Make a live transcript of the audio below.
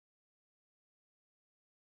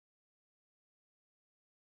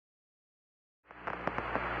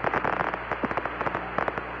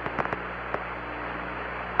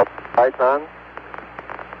Lights on.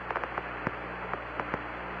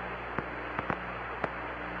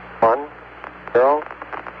 One, zero.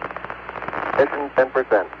 Ignition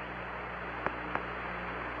 10%.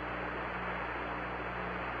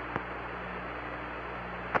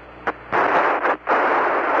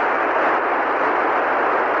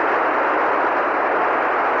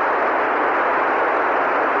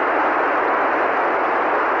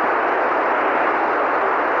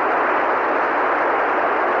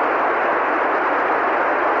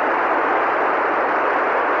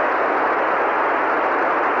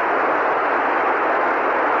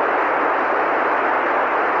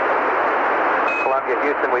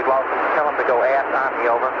 Houston, we've lost them. Tell them to go aft on me,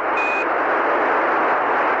 over.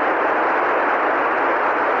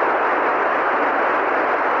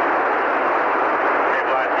 We've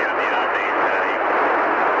lost you on the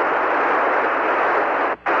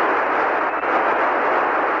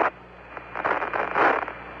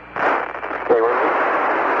Okay, we're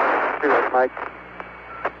to it, Mike.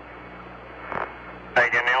 Say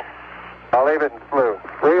again, Neil? I'll leave it in flu.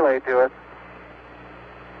 Relay to it.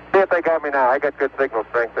 See if they got me now. I got good signal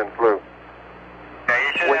strength in flu. Yeah,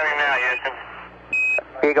 you should have him now,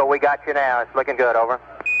 Houston. Eagle, we got you now. It's looking good, over.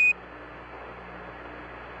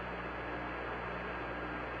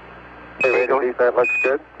 Hey, Eagle, that looks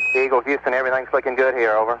good. Eagle, Houston, everything's looking good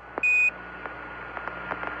here, over.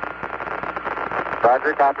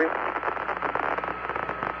 Roger, copy.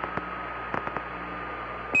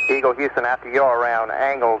 Eagle, Houston, after yaw around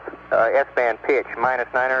angles, S-band pitch,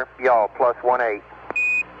 -9er, yaw, +18.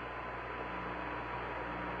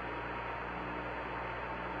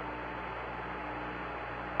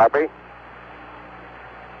 Copy.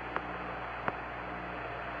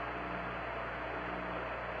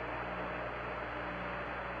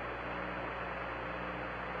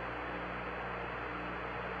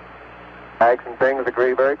 Bags and things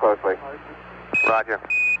agree very closely. Roger.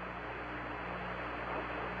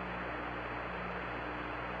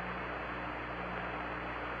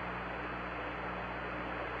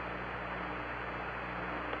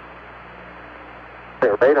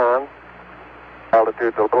 Rate on.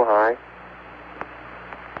 Altitude's a little high.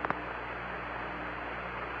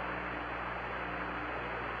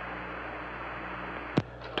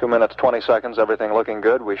 Two minutes, 20 seconds, everything looking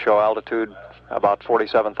good. We show altitude about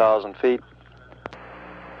 47,000 feet.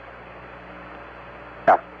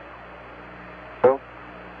 Yeah. Cool.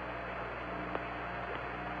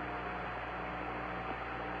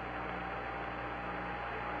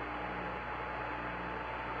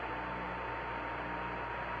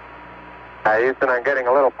 Houston, I'm getting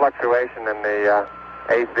a little fluctuation in the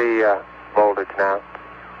AC voltage now.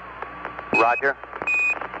 Roger.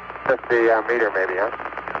 Just the meter maybe, huh?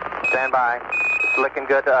 Stand by. It's looking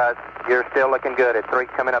good to us. You're still looking good at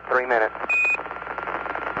coming up 3 minutes.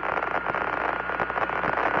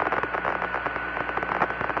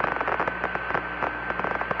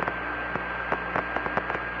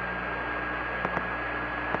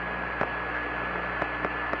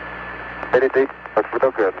 Deep. Looks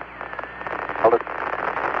real good. Hold it.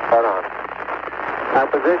 Right on. Our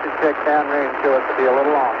position check downrange show us to be a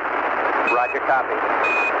little off. Roger, copy.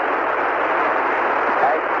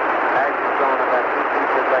 Action's going about 2 feet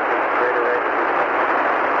per second, greater rate.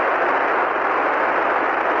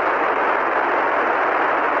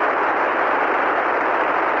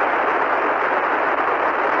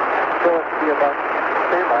 Show us to be about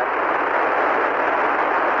standby.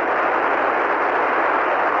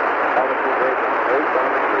 Altitude rating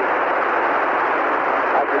 8.3.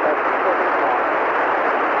 Roger, that's perfect now.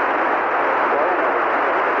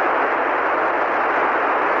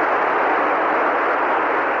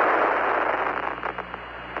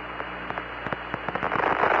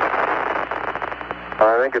 I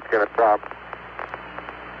think it's going to drop.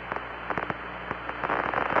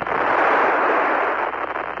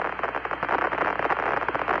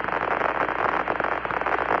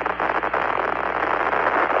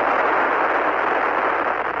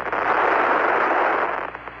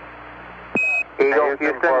 Eagle,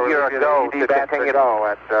 Houston, you're a go to continue. Go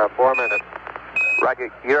at 4 minutes. Roger,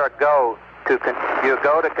 you're a go to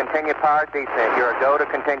continue power descent. You're a go to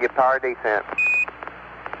continue power descent.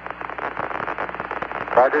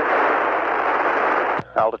 Roger.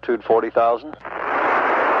 Altitude 40,000.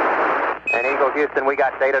 And Eagle, Houston, we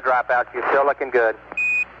got data dropouts. You're still looking good.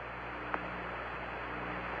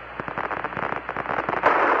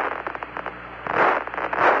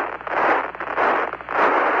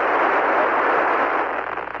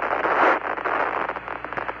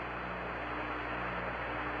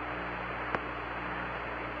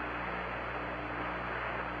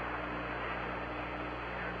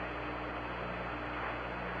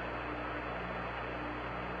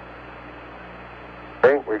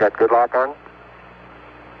 Okay, we got good lock on.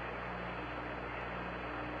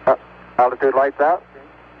 Altitude lights out.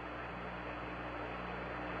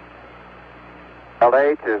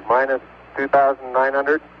 LH is minus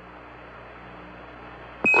 2,900.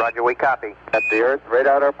 Roger, we copy. At the Earth, right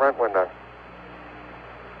out our front window.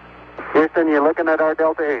 Houston, you're looking at our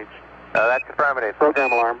Delta H. That's affirmative.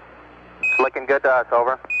 Program alarm. It's looking good to us,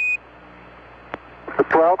 over.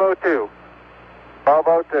 1202.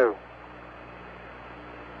 1202.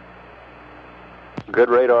 Good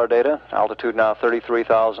radar data. Altitude now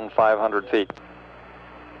 33,500 feet.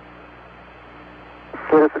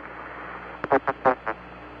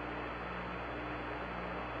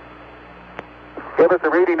 Give us a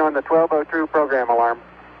reading on the 1202 program alarm.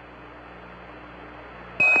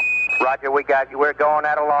 Roger, we got you. We're going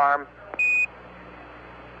at alarm.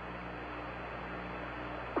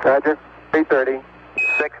 Roger, 330.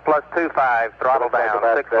 6 plus 25, throttle down.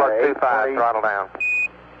 6 plus 25, throttle down.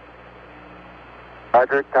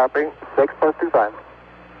 Roger, copy. 6 plus 25.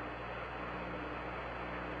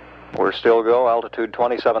 We're still go. Altitude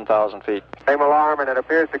 27,000 feet. Same alarm, and it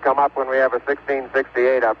appears to come up when we have a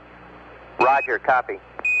 1668 up. Roger, copy.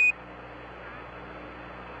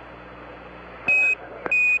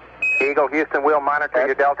 Eagle, Houston, we'll monitor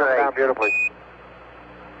your Delta Coming down 8. beautifully.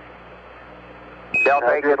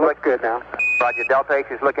 Delta H It looks good now. Roger, Delta H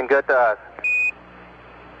is looking good to us.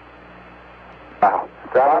 Wow.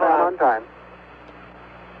 Throttle on time.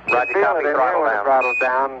 Roger, copy, throttle down. Throttle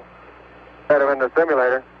down. Instead of in the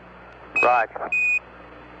simulator. Roger.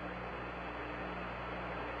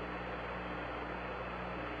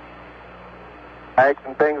 Eggs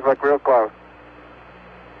and things look real close.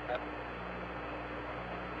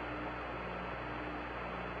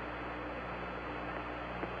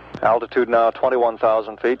 Altitude now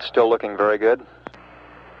 21,000 feet, still looking very good.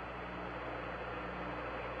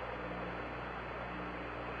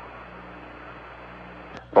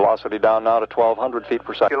 Velocity down now to 1,200 feet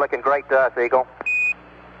per second. You're looking great to us, Eagle.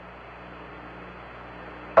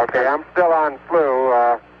 Okay, I'm still on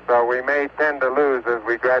flu, so we may tend to lose as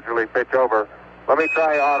we gradually pitch over. Let me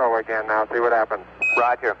try auto again now, see what happens.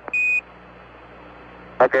 Roger.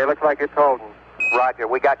 Okay, looks like it's holding. Roger,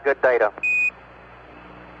 we got good data.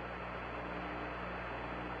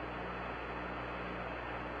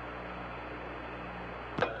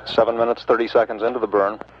 Seven minutes, 30 seconds into the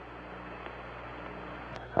burn.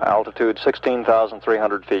 Altitude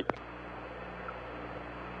 16,300 feet.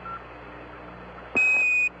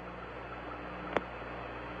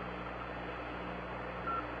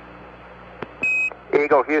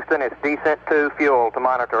 Eagle, Houston, it's descent to fuel to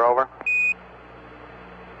monitor, over.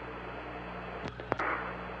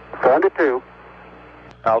 72.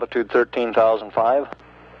 Altitude 13,005.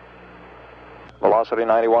 Velocity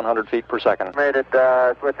 9,100 feet per second. Made it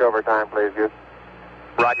switch over time, please, Houston.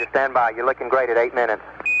 Roger, stand by. You're looking great at 8 minutes.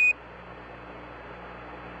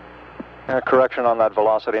 Correction on that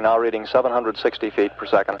velocity, now reading 760 feet per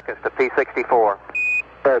second. It's the P64.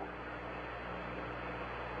 Good.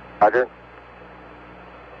 Roger.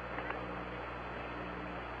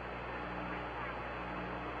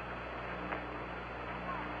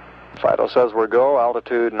 Fido says we're go,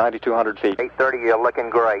 altitude 9,200 feet. 830, you're looking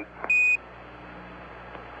great.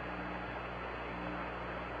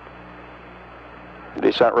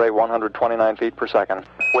 Descent rate 129 feet per second.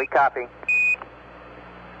 We copy.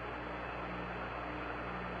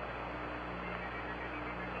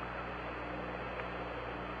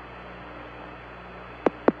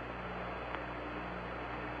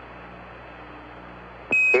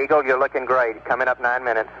 Eagle, you're looking great. Coming up 9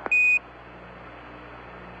 minutes.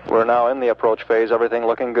 We're now in the approach phase, everything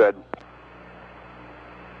looking good.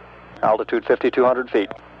 Altitude 5,200 feet.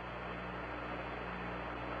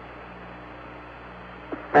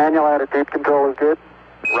 Manual attitude control is good.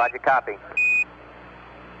 Roger, copy.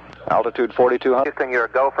 Altitude 4,200. Houston, you're a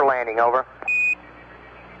go for landing, over.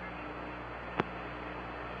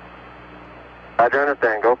 Roger,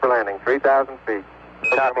 understand. Go for landing. 3,000 feet.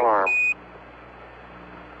 Program Copy. alarm.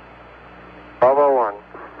 1201.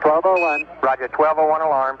 1201. Roger, 1201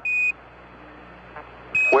 alarm.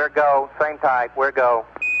 We're go, same type, we're go.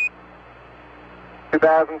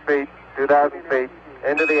 2,000 feet. 2,000 feet.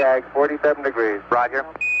 Into the ag, 47 degrees. Roger.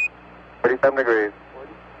 47 degrees.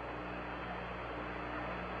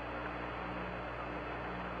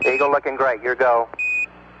 Eagle looking great, you're go.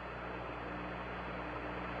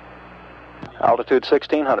 Altitude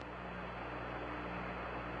 1,600.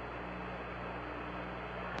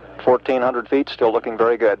 1,400 feet, still looking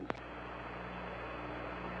very good.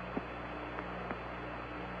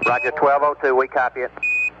 Roger, 1202, we copy it.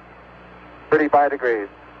 35 degrees.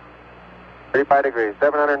 35 degrees.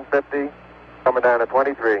 750. Coming down to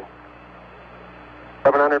 23.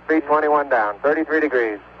 700 feet, 21 down. 33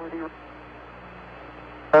 degrees.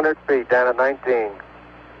 100 feet down at 19.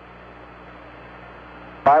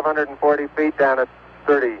 540 feet down at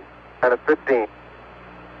 30. Down at 15.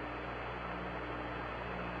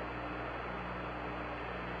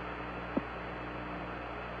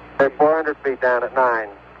 Okay, 400 feet down at 9.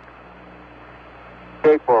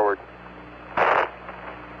 Gate forward.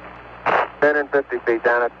 1050 feet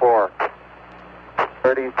down at 4.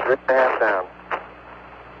 33 and a half down.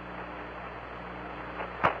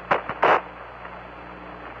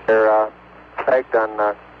 They're pegged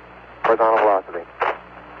on horizontal velocity.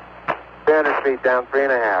 300 feet down,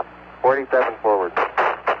 3.5. 47 forward.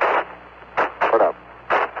 Put up.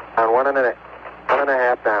 Down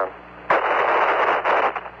 1.5 down.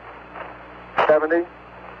 70.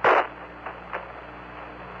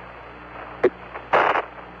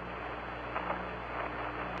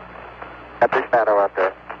 Got the shadow out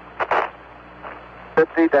there.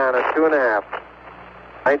 50 down at 2.5.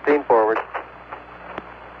 19 forward.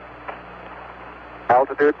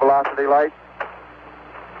 Altitude, velocity, light.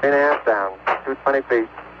 3.5 down. 220 feet.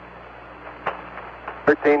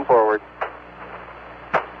 13 forward.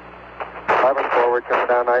 11 forward, coming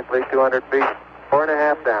down nicely. 200 feet.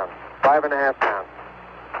 4.5 down. 5.5 down.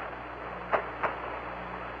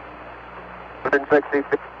 160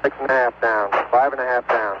 feet. 6.5 down. 5.5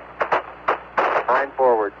 down. 9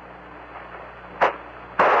 forward.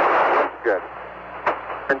 Good.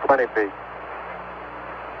 120 feet.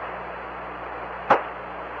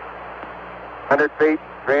 100 feet,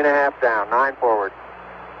 3.5 down, 9 forward.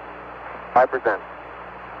 5%.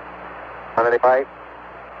 185.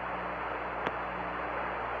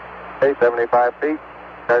 Okay, 75 feet.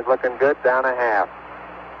 Car's looking good, down 1/2.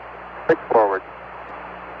 6 forward.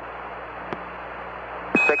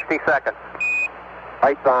 60 seconds.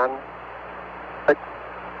 Lights on. 6.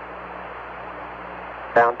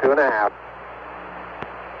 Down 2.5.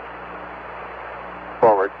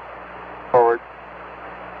 Forward. Forward.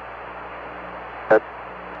 That's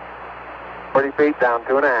 40 feet down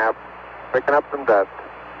 2.5. Picking up some dust.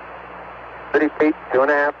 30 feet,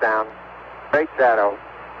 2.5 down. Straight shadow.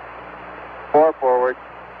 4 forward.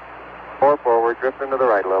 4 forward. Drifting to the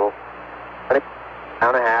right a little. 20,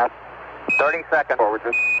 down 1/2. 30 seconds. Forward.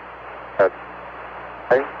 Just. Good.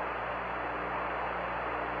 Okay.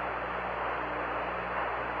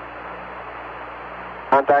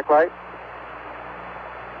 Contact light.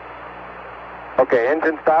 Okay,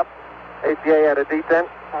 engine stop. ACA at a descent.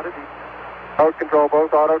 Nose control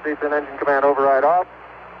both auto. Descent engine command override off.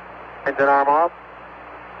 Engine arm off.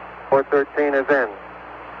 413 is in.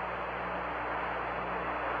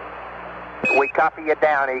 We copy you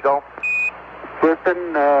down, Eagle.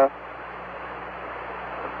 Houston,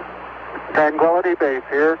 Tranquility Base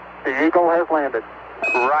here. The Eagle has landed.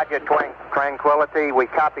 Roger, Tranquility. We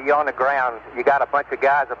copy you on the ground. You got a bunch of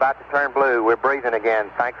guys about to turn blue. We're breathing again.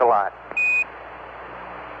 Thanks a lot.